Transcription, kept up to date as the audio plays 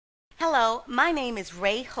Hello, my name is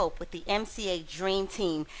Ray Hope with the MCA Dream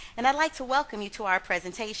Team, and I'd like to welcome you to our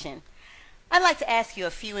presentation. I'd like to ask you a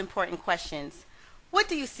few important questions. What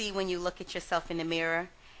do you see when you look at yourself in the mirror?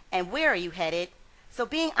 And where are you headed? So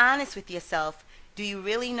being honest with yourself, do you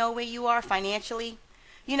really know where you are financially?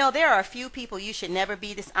 You know, there are a few people you should never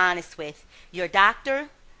be dishonest with. Your doctor,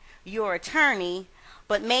 your attorney,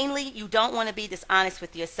 but mainly you don't want to be dishonest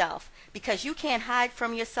with yourself because you can't hide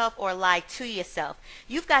from yourself or lie to yourself.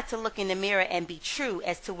 You've got to look in the mirror and be true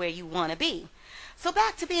as to where you want to be. So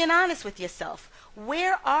back to being honest with yourself.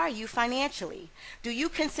 Where are you financially? Do you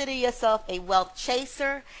consider yourself a wealth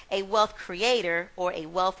chaser, a wealth creator, or a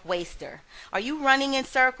wealth waster? Are you running in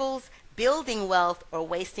circles, building wealth, or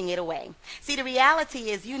wasting it away? See, the reality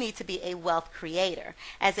is you need to be a wealth creator.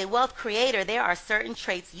 As a wealth creator, there are certain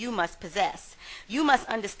traits you must possess. You must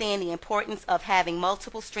understand the importance of having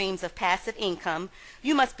multiple streams of passive income.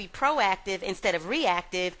 You must be proactive instead of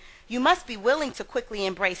reactive. You must be willing to quickly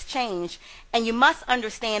embrace change, and you must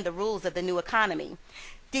understand the rules of the new economy.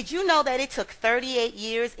 Did you know that it took 38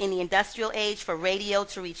 years in the industrial age for radio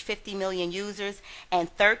to reach 50 million users and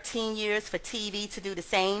 13 years for TV to do the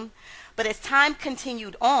same? But as time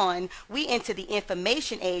continued on, we entered the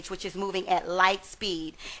information age, which is moving at light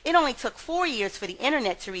speed. It only took 4 years for the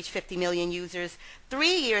internet to reach 50 million users, 3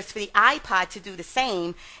 years for the iPod to do the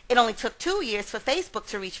same. It only took 2 years for Facebook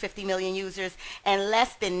to reach 50 million users, and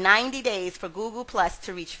less than 90 days for Google Plus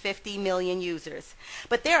to reach 50 million users.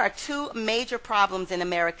 But there are two major problems in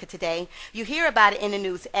America today. You hear about it in the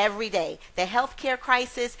news every day: the healthcare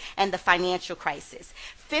crisis and the financial crisis.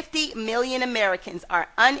 50 million Americans are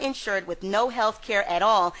uninsured with no health care at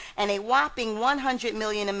all, and a whopping 100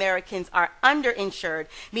 million Americans are underinsured,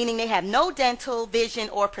 meaning they have no dental, vision,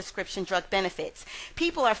 or prescription drug benefits.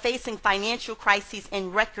 People are facing financial crises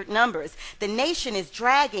in record numbers. The nation is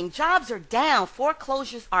dragging. Jobs are down.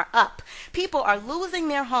 Foreclosures are up. People are losing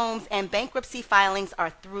their homes, and bankruptcy filings are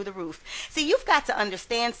through the roof. See, you've got to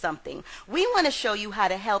understand something. We want to show you how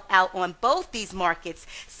to help out on both these markets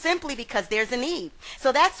simply because there's a need.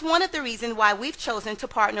 So that's one of the reasons why we've chosen to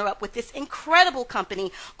partner up with this incredible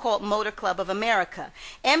company called Motor Club of America.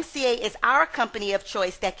 MCA is our company of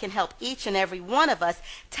choice that can help each and every one of us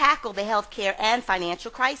tackle the healthcare and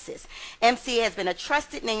financial crisis. MCA has been a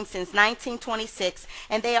trusted name since 1926,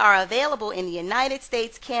 and they are available in the United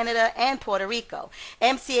States, Canada, and Puerto Rico.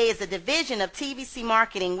 MCA is a division of TVC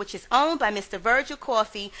Marketing, which is owned by Mr. Virgil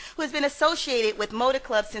Coffey, who has been associated with Motor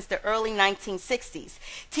Club since the early 1960s.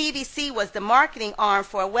 TVC was the marketing arm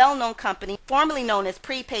for a well-known company formerly known as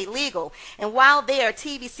Prepaid Legal, and while there,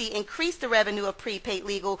 TVC increased the revenue of Prepaid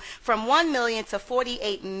Legal from $1 million to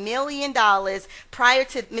 $48 million prior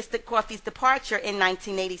to Mr. Coffey's departure in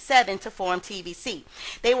 1987 to form TVC.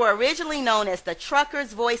 They were originally known as the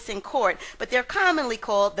Trucker's Voice in Court, but they're commonly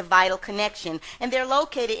called the Vital Connection, and they're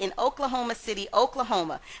located in Oklahoma City,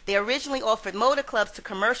 Oklahoma. They originally offered motor clubs to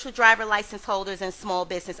commercial driver license holders and small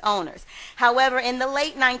business owners. However, in the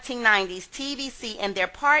late 1990s, TVC and their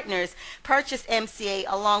partners purchased MCA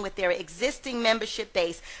along with their existing membership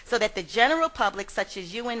base so that the general public, such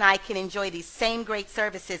as you and I, can enjoy these same great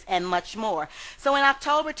services and much more. So in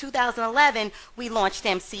October 2011, we launched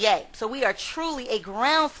MCA. So we are truly a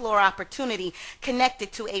ground floor opportunity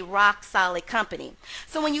connected to a rock solid company.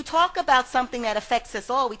 So when you talk about something that affects us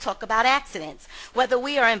all, we talk about accidents, whether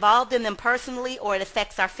we are involved in them personally or it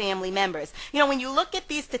affects our family members. You know, when you look at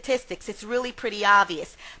these statistics, it's really pretty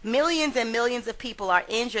obvious. Millions and millions of people are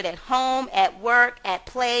injured at home, at work, at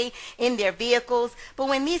play, in their vehicles. But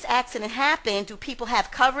when these accidents happen, do people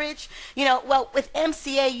have coverage? You know, well, with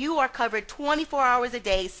MCA, you are covered 24 hours a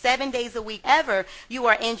day, 7 days a week, ever you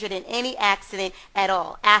are injured in any accident at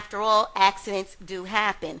all. After all, accidents do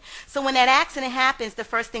happen. So when that accident happens, the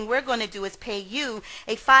first thing we're going to do is pay you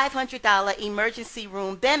a $500 emergency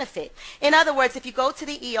room benefit. In other words, if you go to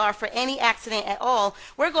the ER for any accident at all,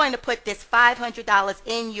 we're going to put this $500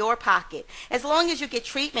 in your pocket, as long as you get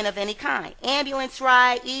treatment of any kind: ambulance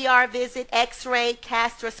ride, ER visit, x-ray,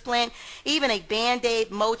 cast or splint, even a Band-Aid,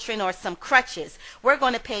 Motrin, or some crutches. We're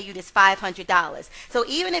going to pay you this $500. So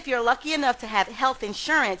even if you're lucky enough to have health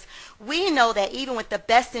insurance, we know that even with the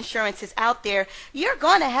best insurances out there, you're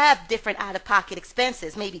going to have different out-of-pocket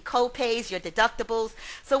expenses, maybe co-pays, your deductibles.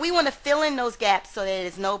 So we want to fill in those gaps so that it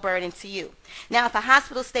is no burden to you. Now, if a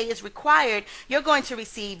hospital stay is required, you're going to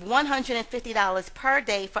receive $150 per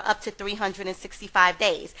day for up to 365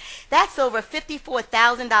 days. That's over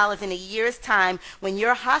 $54,000 in a year's time when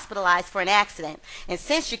you're hospitalized for an accident. And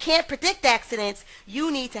since you can't predict accidents,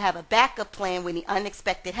 you need to have a backup plan when the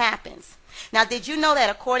unexpected happens. Now, did you know that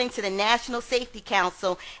according to the National Safety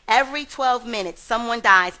Council, every 12 minutes someone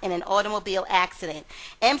dies in an automobile accident?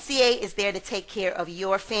 MCA is there to take care of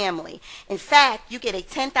your family. In fact, you get a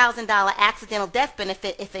 $10,000 accidental death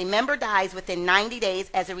benefit if a member dies within 90 days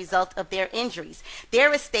as a result of their injuries.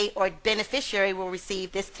 Their estate or beneficiary will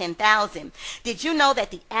receive this $10,000. Did you know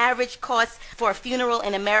that the average cost for a funeral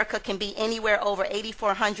in America can be anywhere over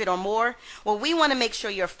 $8,400 or more? Well, we want to make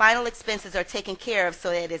sure your final expenses are taken care of so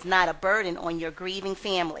that it is not a burden on your grieving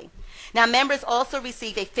family. Now, members also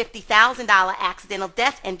receive a $50,000 accidental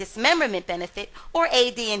death and dismemberment benefit, or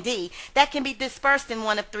AD&D, that can be dispersed in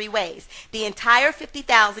one of three ways. The entire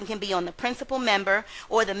 $50,000 can be on the principal member,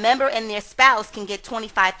 or the member and their spouse can get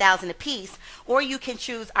 $25,000 apiece, or you can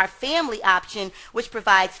choose our family option, which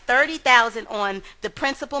provides $30,000 on the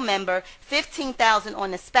principal member, $15,000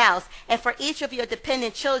 on the spouse, and for each of your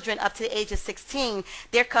dependent children up to the age of 16,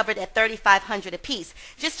 they're covered at $3,500 apiece.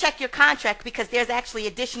 Just check your contract because there's actually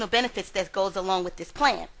additional benefits that goes along with this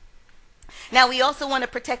plan. Now, we also want to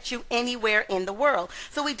protect you anywhere in the world.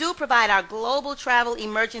 So we do provide our Global Travel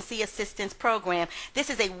Emergency Assistance Program. This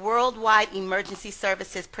is a worldwide emergency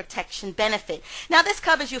services protection benefit. Now, this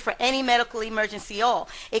covers you for any medical emergency at all.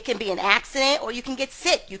 It can be an accident or you can get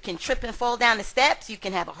sick. You can trip and fall down the steps. You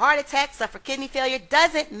can have a heart attack, suffer kidney failure.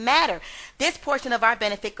 Doesn't matter. This portion of our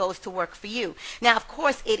benefit goes to work for you. Now, of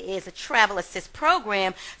course, it is a travel assist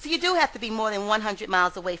program, so you do have to be more than 100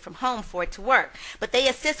 miles away from home for it to work. But they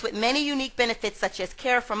assist with many unique benefits such as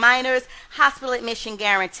care for minors, hospital admission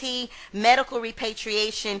guarantee, medical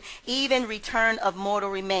repatriation, even return of mortal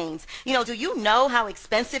remains. You know, do you know how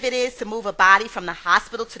expensive it is to move a body from the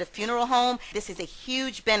hospital to the funeral home? This is a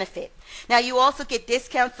huge benefit. Now, you also get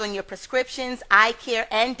discounts on your prescriptions, eye care,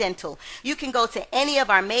 and dental. You can go to any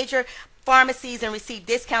of our major pharmacies and receive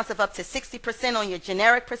discounts of up to 60% on your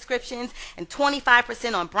generic prescriptions and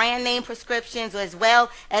 25% on brand name prescriptions, as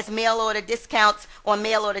well as mail order discounts on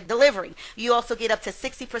mail order delivery. You also get up to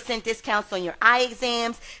 60% discounts on your eye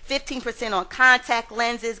exams, 15% on contact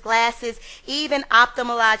lenses, glasses, even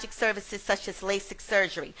ophthalmologic services such as LASIK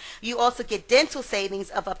surgery. You also get dental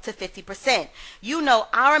savings of up to 50%. You know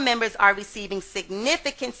our members are receiving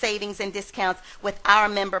significant savings and discounts with our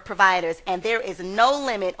member providers, and there is no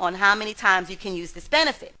limit on how many times you can use this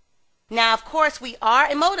benefit. Now, of course, we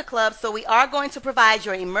are a motor club, so we are going to provide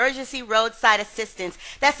your emergency roadside assistance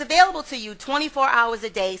that's available to you 24 hours a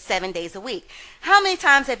day, 7 days a week. How many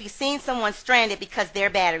times have you seen someone stranded because their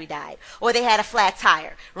battery died, or they had a flat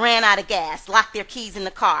tire, ran out of gas, locked their keys in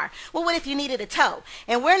the car? Well, what if you needed a tow?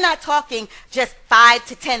 And we're not talking just 5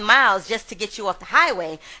 to 10 miles just to get you off the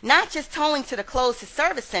highway, not just towing to the closest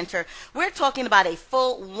service center. We're talking about a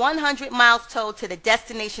full 100 miles tow to the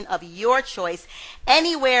destination of your choice,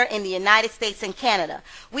 anywhere in the United States and Canada.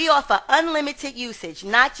 We offer unlimited usage,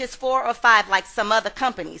 not just 4 or 5 like some other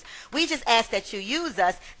companies. We just ask that you use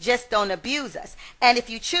us, just don't abuse us. And if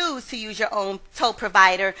you choose to use your own tow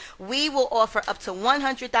provider, we will offer up to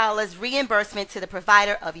 $100 reimbursement to the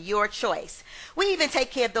provider of your choice. We even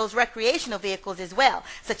take care of those recreational vehicles as well,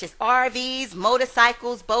 such as RVs,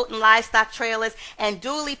 motorcycles, boat and livestock trailers, and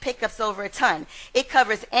dually pickups over a ton. It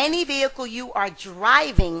covers any vehicle you are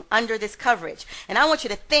driving under this coverage. And I want you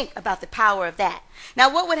to think about the power of that.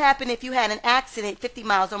 Now, what would happen if you had an accident 50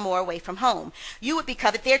 miles or more away from home? You would be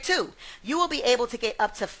covered there too. You will be able to get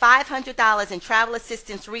up to $500 in travel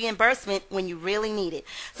assistance reimbursement when you really need it.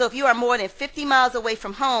 So if you are more than 50 miles away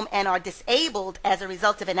from home and are disabled as a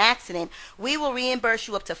result of an accident, we will reimburse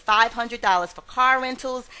you up to $500 for car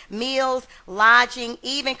rentals, meals, lodging,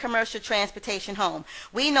 even commercial transportation home.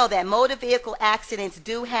 We know that motor vehicle accidents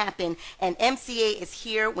do happen, and MCA is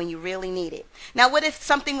here when you really need it. Now, what if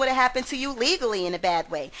something would have happened to you legally in a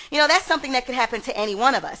bad way? You know, that's something that could happen to any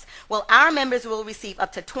one of us. Well, our members will receive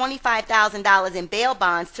up to $25,000 in bail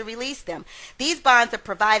bonds to release them. These bonds are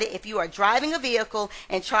provided if you are driving a vehicle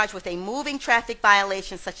and charged with a moving traffic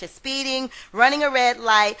violation such as speeding, running a red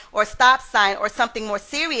light or stop sign, or something more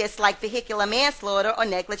serious like vehicular manslaughter or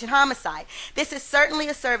negligent homicide. This is certainly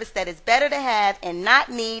a service that is better to have and not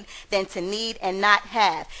need than to need and not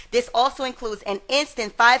have. This also includes an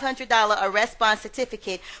instant $500 arrest bond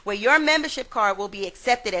certificate where your membership card will be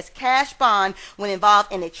accepted as cash bond when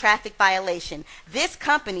involved in a traffic violation. This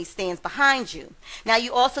company stands behind you. Now,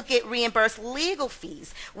 you also get reimbursed legal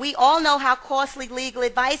fees. We all know how costly legal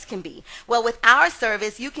advice can be. Well, with our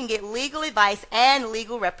service, you can get legal advice and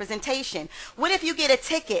legal representation. What if you get a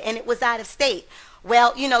ticket and it was out of state?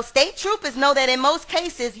 Well, state troopers know that in most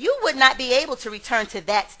cases, you would not be able to return to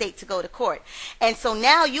that state to go to court. And so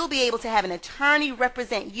now you'll be able to have an attorney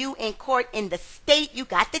represent you in court in the state you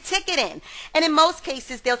got the ticket in. And in most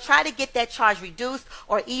cases, they'll try to get that charge reduced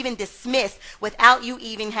or even dismissed without you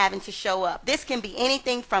even having to show up. This can be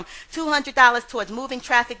anything from $200 towards moving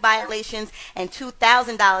traffic violations and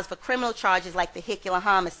 $2,000 for criminal charges like vehicular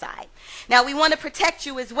homicide. Now, we want to protect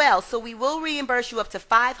you as well, so we will reimburse you up to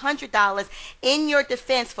 $500 in your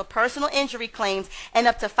defense for personal injury claims and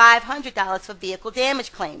up to $500 for vehicle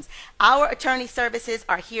damage claims. Our attorney services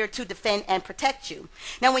are here to defend and protect you.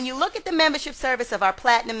 Now, when you look at the membership service of our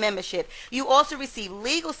Platinum membership, you also receive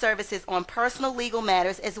legal services on personal legal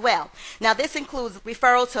matters as well. Now, this includes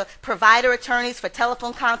referral to provider attorneys for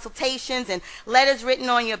telephone consultations and letters written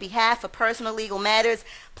on your behalf for personal legal matters.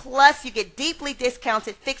 Plus, you get deeply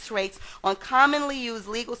discounted fixed rates on commonly used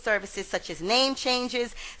legal services such as name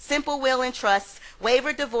changes, simple will and trusts,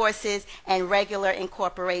 waiver divorces, and regular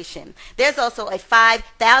incorporation. There's also a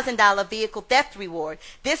 $5,000 vehicle theft reward.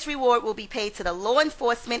 This reward will be paid to the law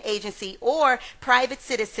enforcement agency or private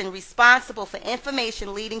citizen responsible for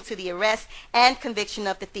information leading to the arrest and conviction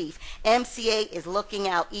of the thief. MCA is looking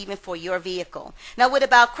out even for your vehicle. Now, what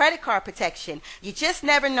about credit card protection? You just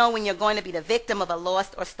never know when you're going to be the victim of a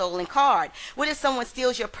lost or stolen card. What if someone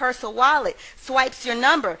steals your purse or wallet, swipes your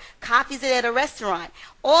number, copies it at a restaurant?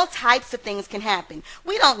 All types of things can happen.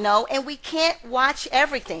 We don't know, and we can't watch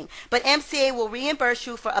everything, but MCA will reimburse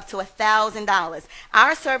you for up to $1,000.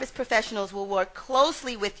 Our service professionals will work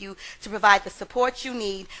closely with you to provide the support you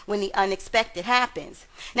need when the unexpected happens.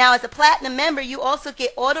 Now, as a Platinum member, you also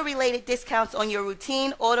get auto-related discounts on your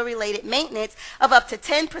routine auto-related maintenance of up to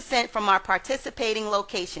 10% from our participating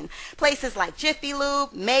location. Places like Jiffy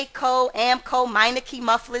Lube, Mayco, Amco, Meineke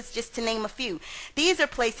Mufflers, just to name a few. These are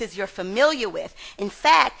places you're familiar with. In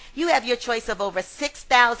fact, you have your choice of over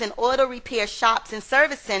 6,000 auto repair shops and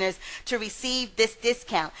service centers to receive this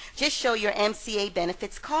discount. Just show your MCA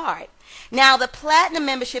benefits card. Now, the Platinum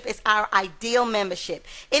membership is our ideal membership.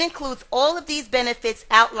 It includes all of these benefits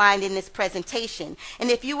outlined in this presentation.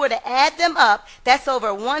 And if you were to add them up, that's over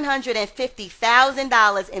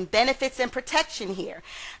 $150,000 in benefits and protection here.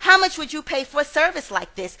 How much would you pay for a service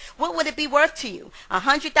like this? What would it be worth to you?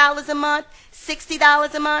 $100 a month?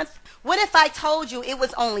 $60 a month? What if I told you it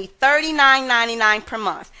was only $39.99 per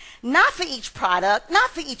month? Not for each product, not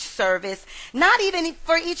for each service, not even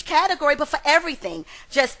for each category, but for everything.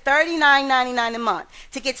 Just $39.99 a month.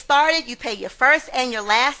 To get started, you pay your first and your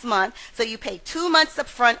last month, so you pay 2 months up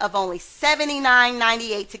front of only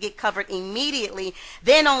 $79.98 to get covered immediately,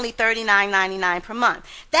 then only $39.99 per month.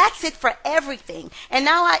 That's it for everything. And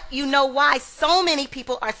now you know why so many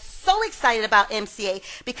people are so excited about MCA,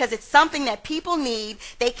 because it's something that people need,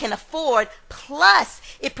 they can afford, plus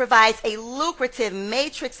it provides a lucrative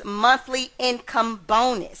Matrix monthly income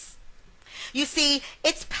bonus. You see,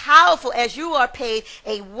 it's powerful as you are paid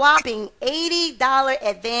a whopping $80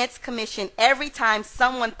 advance commission every time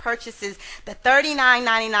someone purchases the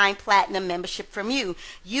 $39.99 Platinum membership from you.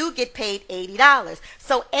 You get paid $80.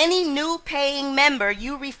 So any new paying member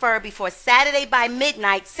you refer before Saturday by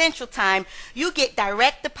midnight Central Time, you get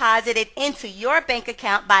direct deposited into your bank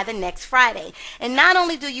account by the next Friday. And not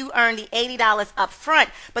only do you earn the $80 up front,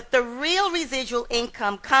 but the real residual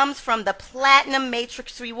income comes from the Platinum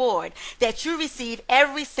Matrix reward that you receive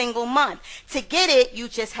every single month. To get it, you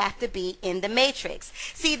just have to be in the Matrix.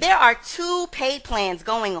 See, there are two paid plans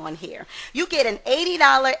going on here. You get an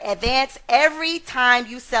 $80 advance every time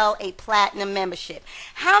you sell a Platinum membership.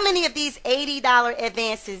 How many of these $80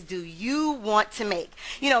 advances do you want to make?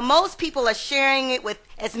 Most people are sharing it with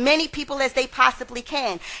as many people as they possibly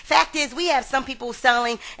can. Fact is, we have some people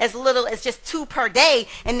selling as little as just 2 per day,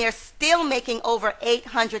 and they're still making over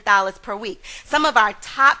 $800 per week. Some of our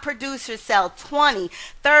top producers sell 20,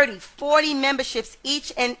 30, 40 memberships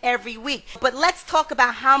each and every week. But let's talk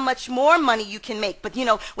about how much more money you can make. But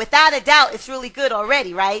without a doubt, it's really good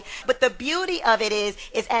already, right? But the beauty of it is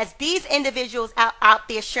as these individuals out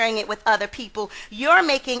there sharing it with other people, you're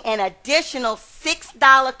making an additional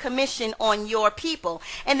 $6 commission on your people.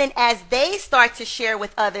 And then as they start to share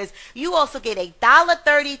with others, you also get a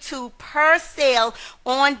 $1.32 per sale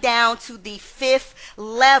on down to the 5th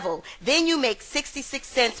level. Then you make 66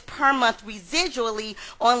 cents per month residually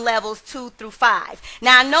on levels 2 through 5.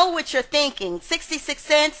 Now, I know what you're thinking. 66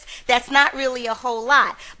 cents, that's not really a whole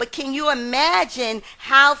lot. But can you imagine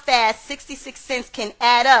how fast 66 cents can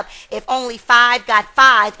add up if only 5 got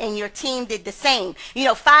 5 and your team did the same? You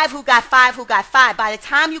know, 5 who got 5 who got 5. By the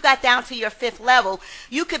time you got down to your 5th level,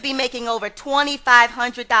 you could be making over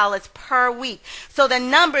 $2,500 per week. So the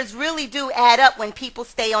numbers really do add up when people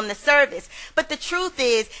stay on the service. But the truth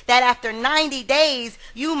is that after 90 days,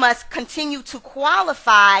 you must continue to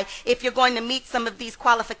qualify if you're going to meet some of these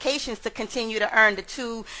qualifications to continue to earn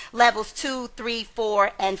the levels 2, 3,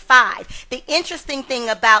 4, and 5. The interesting thing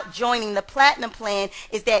about joining the Platinum plan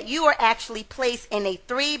is that you are actually placed in a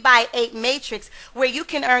 3x8 matrix where you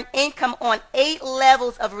can earn income on 8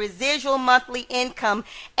 levels of residual monthly income,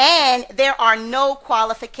 and there are no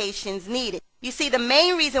qualifications needed. You see, the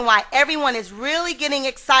main reason why everyone is really getting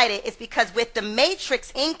excited is because with the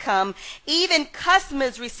matrix income, even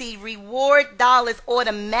customers receive reward dollars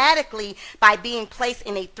automatically by being placed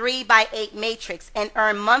in a 3x8 matrix and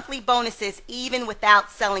earn monthly bonuses even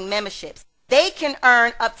without selling memberships. They can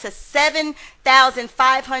earn up to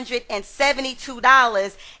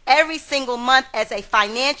 $7,572 every single month as a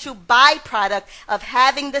financial byproduct of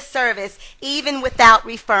having the service, even without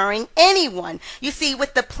referring anyone. You see,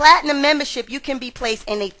 with the Platinum membership, you can be placed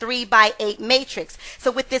in a 3x8 matrix.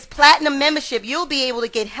 So with this Platinum membership, you'll be able to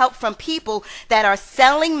get help from people that are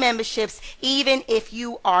selling memberships, even if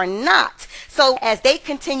you are not. So as they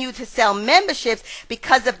continue to sell memberships,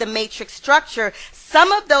 because of the matrix structure,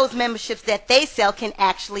 some of those memberships that they sell can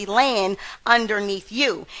actually land underneath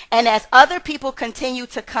you. And as other people continue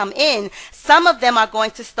to come in, some of them are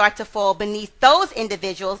going to start to fall beneath those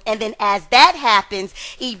individuals. And then as that happens,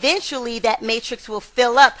 eventually that matrix will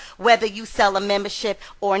fill up whether you sell a membership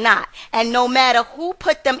or not. And no matter who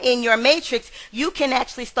put them in your matrix, you can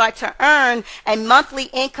actually start to earn a monthly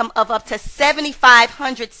income of up to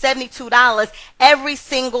 $7,572 every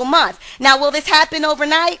single month. Now, will this happen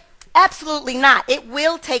overnight? Absolutely not. It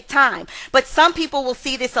will take time. But some people will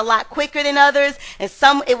see this a lot quicker than others, and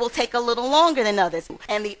some it will take a little longer than others.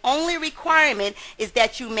 And the only requirement is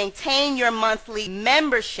that you maintain your monthly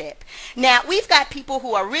membership. Now, we've got people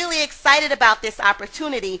who are really excited about this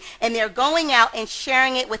opportunity, and they're going out and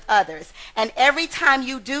sharing it with others. And every time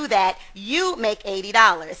you do that, you make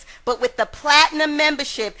 $80. But with the Platinum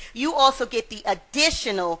membership, you also get the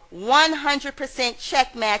additional 100%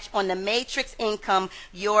 check match on the matrix income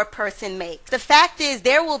your person makes. The fact is,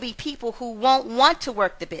 there will be people who won't want to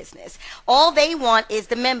work the business. All they want is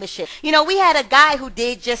the membership. You know, we had a guy who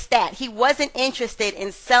did just that. He wasn't interested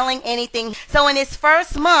in selling anything. So in his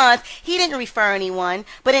first month, he didn't refer anyone.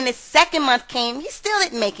 But in his second month came, he still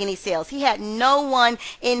didn't make any sales. He had no one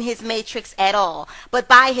in his matrix at all. But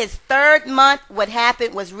by his third month, what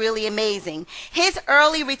happened was really amazing. His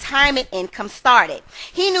early retirement income started.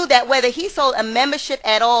 He knew that whether he sold a membership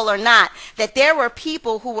at all or not, that there were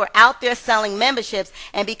people who were out there selling memberships,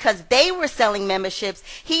 and because they were selling memberships,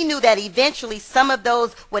 he knew that eventually some of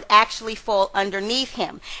those would actually fall underneath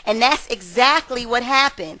him. And that's exactly what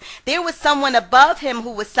happened. There was someone above him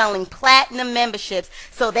who was selling Platinum memberships,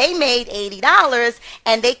 so they made $80,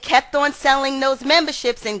 and they kept on selling those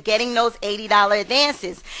memberships and getting those $80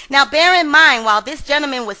 advances. Now, bear in mind, while this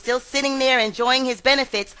gentleman was still sitting there enjoying his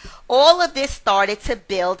benefits, all of this started to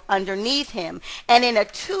build underneath him. And in a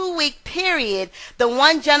 2-week period, the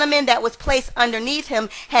one gentleman that was placed underneath him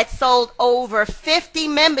had sold over 50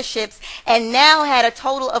 memberships and now had a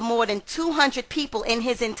total of more than 200 people in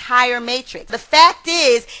his entire matrix. The fact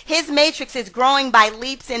is, his matrix is growing by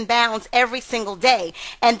leaps and bounds every single day.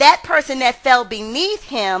 And that person that fell beneath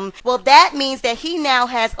him, well, that means that he now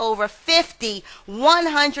has over 50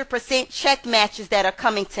 100% check matches that are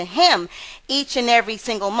coming to him each and every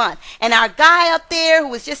single month. And our guy up there who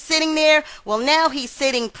was just sitting there, well, now he's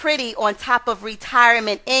sitting pretty on top of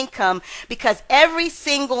retirement income, because every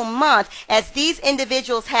single month as these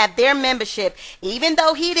individuals have their membership, even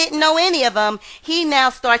though he didn't know any of them, he now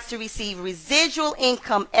starts to receive residual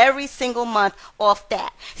income every single month off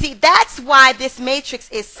that. See, that's why this matrix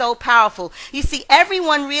is so powerful. You see,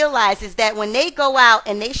 everyone realizes that when they go out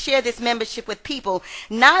and they share this membership with people,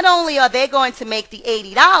 not only are they going to make the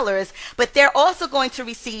 $80, but they're also going to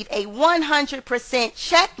receive a 100%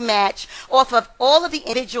 check match off of all of the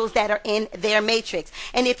individuals that are in their matrix.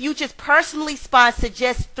 And if you just personally sponsor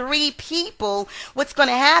just 3 people, what's going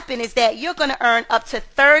to happen is that you're going to earn up to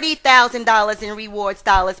 $30,000 in rewards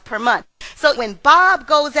dollars per month. So when Bob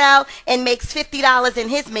goes out and makes $50 in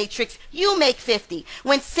his matrix, you make $50.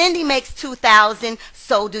 When Cindy makes $2,000,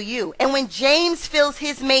 so do you. And when James fills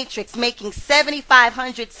his matrix making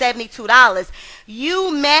 $7,572,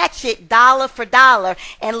 you match it dollar for dollar.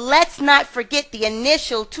 And let's not forget the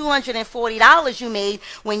initial $240 you made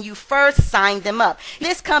when you first signed them up.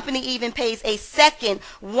 This company even pays a second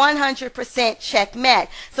 100% check match.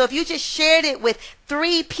 So if you just shared it with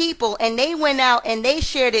 3 people and they went out and they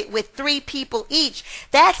shared it with 3 people each,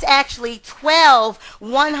 that's actually 12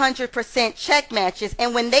 100% check matches.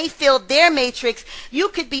 And when they filled their matrix, you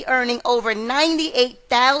could be earning over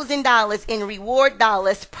 $98,000 in reward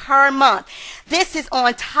dollars per month. This is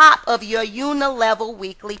on top of your unilevel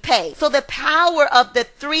weekly pay. So the power of the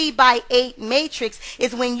 3x8 matrix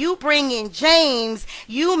is when you bring in James,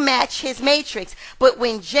 you match his matrix. But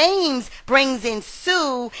when James brings in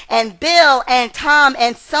Sue and Bill and Tom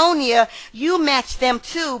and Sonia, you match them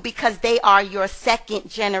too, because they are your second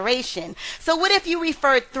generation. So what if you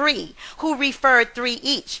referred 3 who referred 3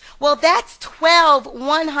 each? Well, that's 12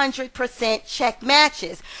 100% check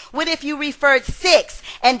matches. What if you referred 6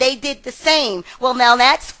 and they did the same? Well, now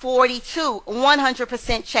that's 42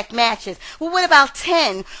 100% check matches. Well, what about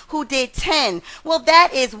 10 who did 10? Well,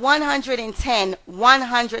 that is 110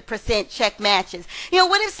 100% check matches. You know,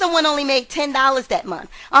 what if someone only made $10 that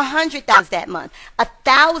month, $100 that month,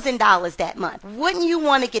 $1,000 that month? Wouldn't you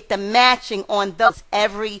want to get the matching on those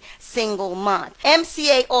every single month?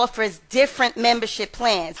 MCA offers different membership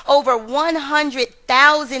plans. Over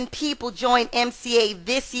 100,000 people joined MCA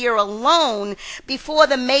this year alone before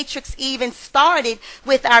the matrix even started,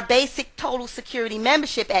 with our basic total security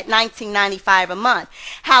membership at $19.95 a month.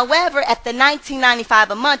 However, at the $19.95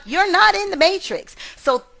 a month, you're not in the matrix.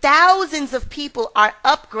 So thousands of people are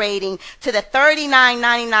upgrading to the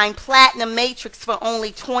 $39.99 Platinum Matrix for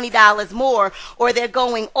only $20 more, or they're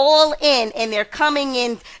going all in and they're coming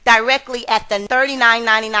in directly at the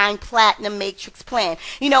 $39.99 Platinum Matrix plan.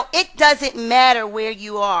 You know, it doesn't matter where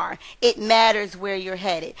you are. It matters where you're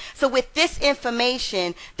headed. So with this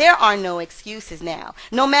information, there are no excuses now.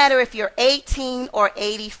 No matter if you're 18 or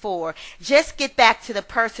 84, just get back to the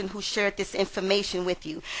person who shared this information with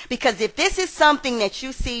you. Because if this is something that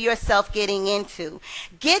you see yourself getting into,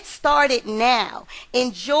 get started now.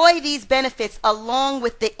 Enjoy these benefits along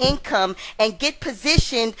with the income and get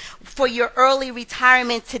positioned for your early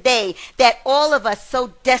retirement today that all of us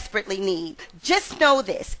so desperately need. Just know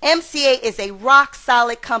this: MCA is a rock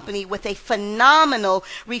solid company with a phenomenal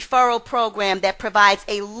referral program that provides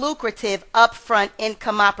a lucrative upfront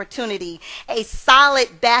income opportunity, a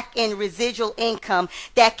solid back end residual income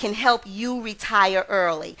that can help you retire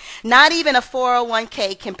early. Not even a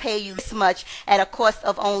 401k can pay you this much at a cost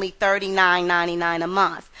of only $39.99 a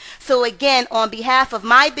month. So again, on behalf of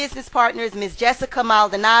my business partners, Ms. Jessica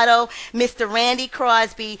Maldonado, Mr. Randy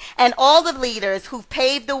Crosby, and all the leaders who've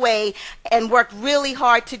paved the way and worked really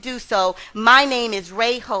hard to do so, my name is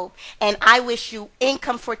Ray Hope, and I wish you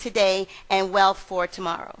income for today and wealth for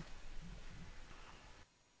tomorrow.